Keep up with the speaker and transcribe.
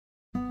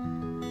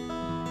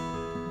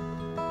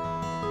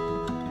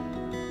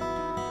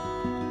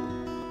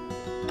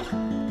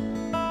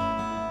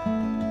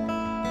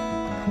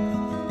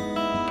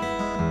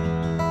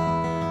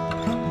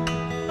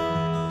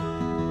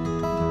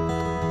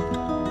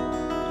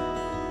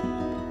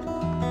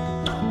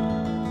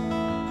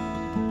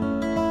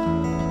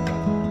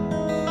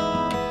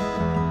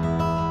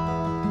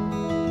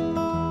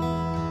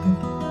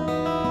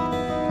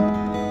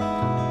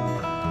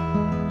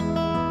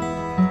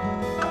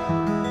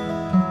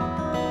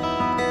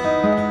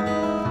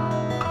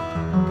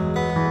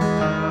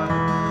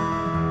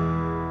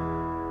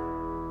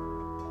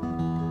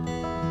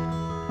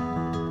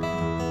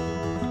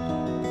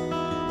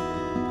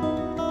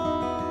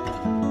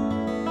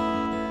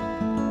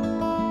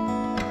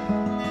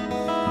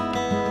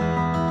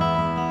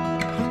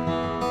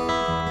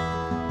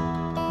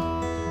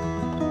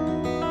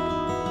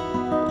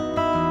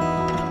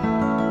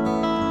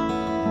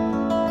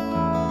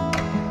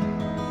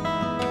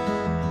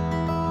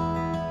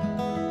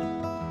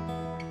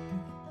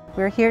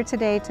We're here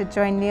today to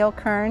join Neil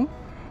Kern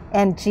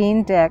and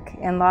Jean Dick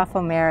in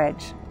lawful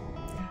marriage.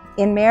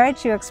 In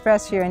marriage, you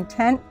express your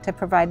intent to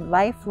provide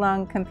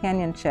lifelong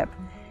companionship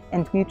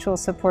and mutual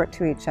support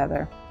to each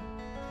other.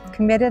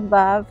 Committed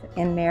love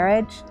in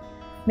marriage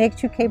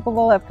makes you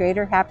capable of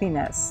greater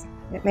happiness.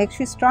 It makes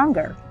you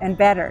stronger and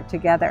better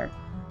together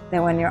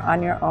than when you're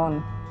on your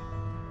own.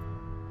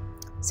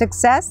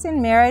 Success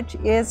in marriage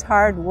is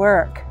hard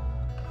work.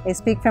 I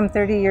speak from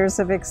 30 years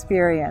of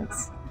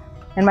experience.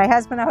 And my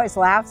husband always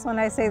laughs when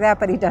I say that,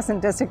 but he doesn't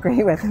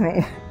disagree with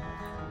me.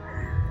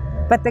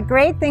 But the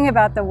great thing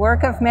about the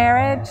work of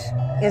marriage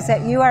is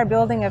that you are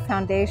building a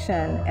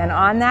foundation, and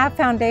on that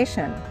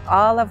foundation,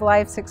 all of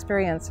life's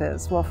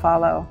experiences will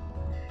follow.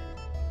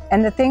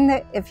 And the thing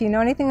that, if you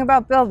know anything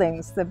about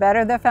buildings, the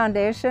better the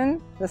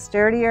foundation, the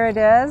sturdier it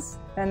is,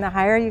 then the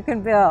higher you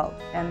can build,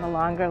 and the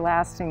longer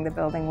lasting the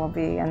building will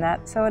be. And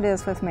so it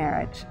is with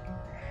marriage.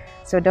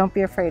 So don't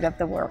be afraid of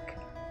the work.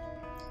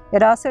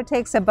 It also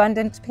takes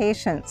abundant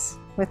patience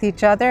with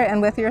each other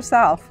and with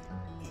yourself.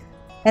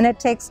 And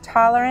it takes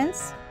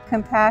tolerance,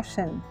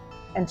 compassion,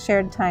 and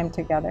shared time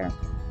together.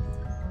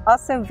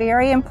 Also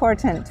very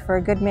important for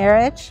a good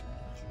marriage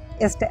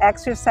is to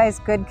exercise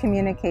good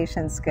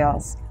communication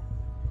skills.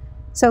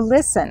 So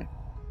listen,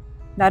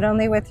 not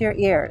only with your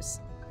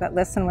ears, but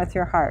listen with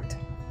your heart.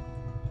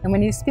 And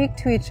when you speak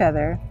to each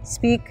other,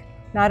 speak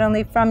not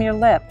only from your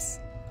lips,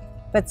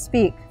 but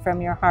speak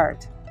from your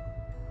heart.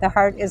 The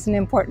heart is an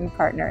important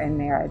partner in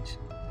marriage.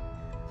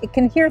 It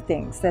can hear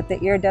things that the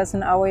ear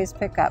doesn't always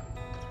pick up,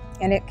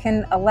 and it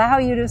can allow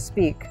you to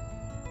speak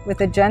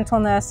with a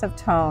gentleness of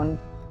tone,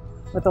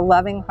 with a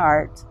loving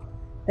heart,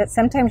 that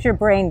sometimes your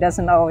brain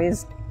doesn't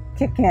always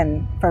kick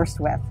in first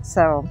with.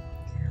 So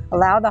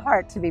allow the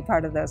heart to be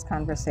part of those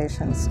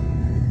conversations.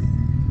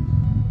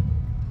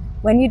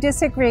 When you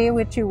disagree,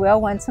 which you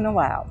will once in a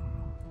while,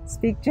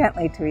 speak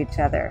gently to each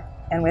other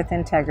and with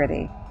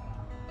integrity.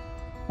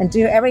 And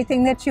do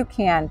everything that you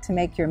can to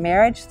make your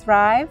marriage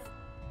thrive,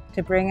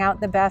 to bring out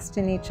the best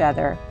in each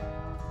other,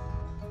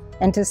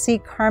 and to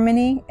seek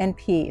harmony and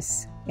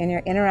peace in your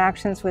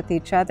interactions with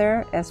each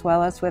other as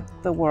well as with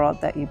the world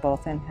that you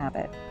both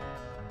inhabit.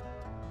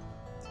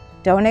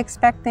 Don't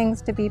expect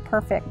things to be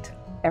perfect.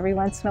 Every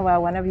once in a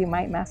while, one of you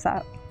might mess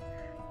up.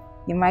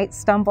 You might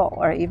stumble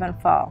or even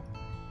fall.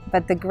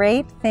 But the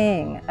great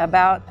thing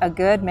about a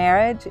good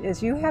marriage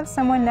is you have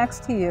someone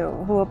next to you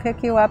who will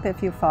pick you up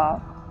if you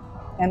fall,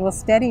 and will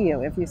steady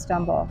you if you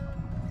stumble,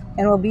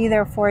 and will be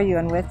there for you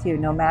and with you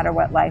no matter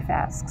what life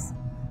asks.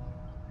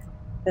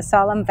 The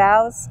solemn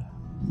vows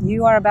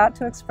you are about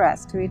to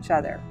express to each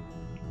other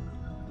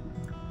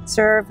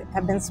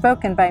have been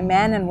spoken by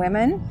men and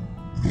women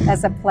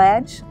as a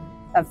pledge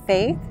of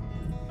faith,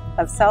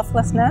 of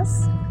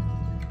selflessness,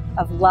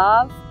 of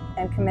love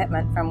and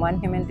commitment from one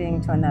human being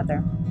to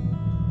another.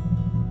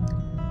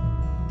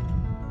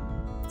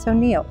 So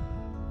Neil,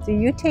 do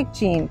you take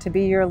Jean to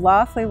be your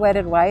lawfully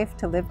wedded wife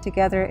to live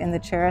together in the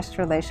cherished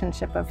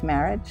relationship of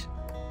marriage?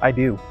 I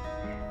do.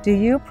 Do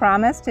you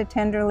promise to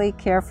tenderly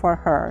care for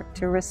her,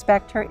 to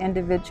respect her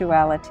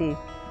individuality,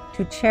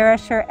 to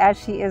cherish her as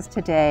she is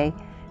today,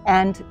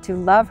 and to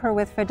love her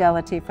with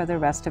fidelity for the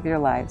rest of your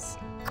lives?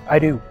 I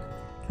do.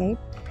 Okay.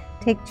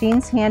 Take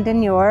Jean's hand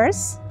in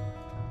yours.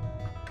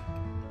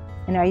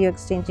 And are you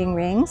exchanging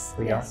rings?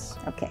 Yes.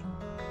 Okay.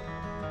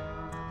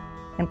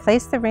 And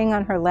place the ring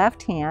on her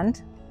left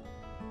hand.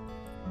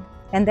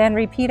 And then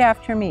repeat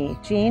after me.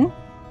 Jean?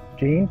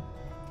 Jean?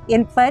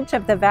 In pledge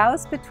of the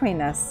vows between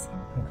us.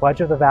 In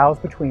pledge of the vows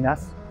between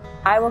us.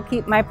 I will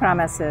keep my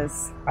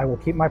promises. I will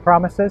keep my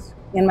promises.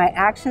 In my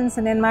actions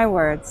and in my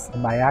words.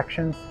 In my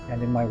actions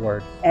and in my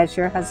words. As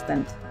your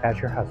husband. As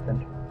your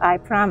husband. I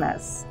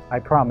promise. I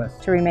promise.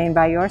 To remain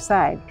by your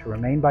side. To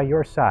remain by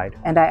your side.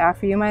 And I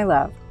offer you my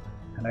love.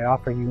 And I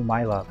offer you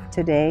my love.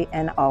 Today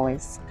and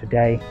always.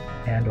 Today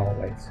and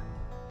always.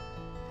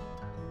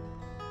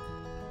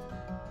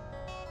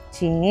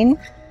 Jean,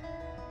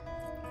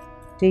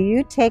 do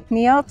you take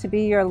Neil to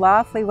be your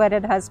lawfully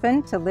wedded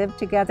husband to live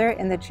together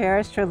in the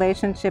cherished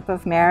relationship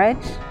of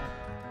marriage?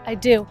 I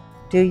do.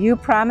 Do you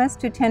promise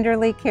to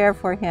tenderly care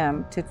for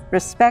him, to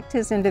respect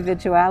his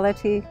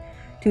individuality,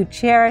 to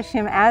cherish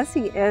him as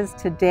he is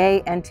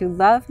today, and to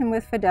love him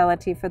with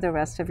fidelity for the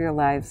rest of your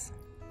lives?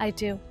 I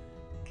do.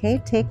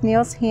 Okay, take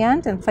Neil's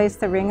hand and place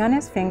the ring on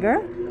his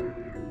finger.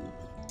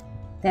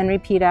 Then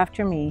repeat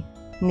after me.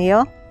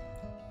 Neil?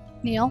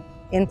 Neil?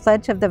 In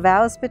pledge of the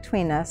vows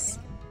between us.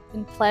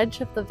 In pledge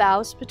of the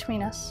vows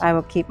between us. I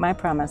will keep my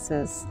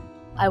promises.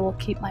 I will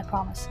keep my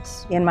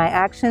promises. In my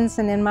actions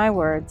and in my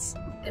words.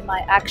 In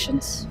my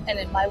actions and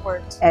in my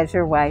words. As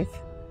your wife.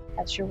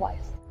 As your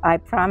wife. I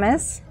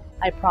promise.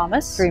 I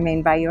promise. To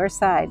remain by your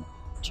side.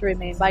 To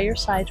remain by your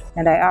side.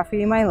 And I offer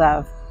you my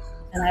love.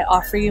 And I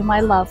offer you my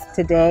love.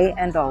 Today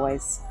and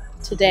always.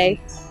 Today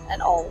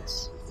and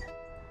always.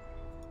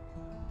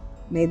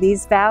 May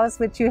these vows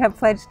which you have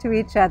pledged to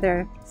each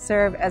other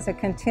serve as a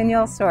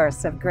continual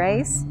source of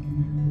grace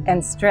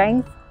and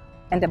strength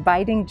and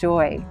abiding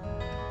joy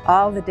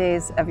all the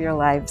days of your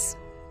lives.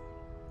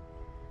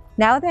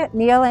 Now that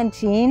Neil and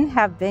Jean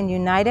have been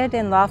united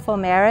in lawful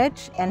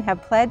marriage and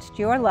have pledged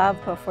your love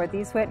before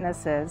these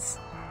witnesses,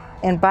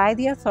 and by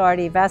the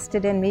authority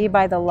vested in me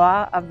by the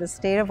law of the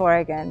state of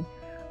Oregon,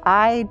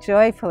 I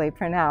joyfully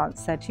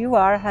pronounce that you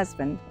are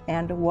husband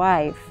and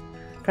wife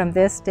from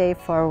this day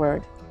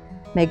forward.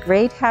 May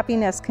great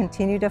happiness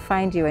continue to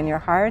find you in your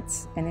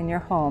hearts and in your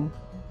home.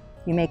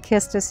 You may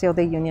kiss to seal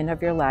the union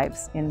of your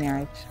lives in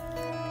marriage.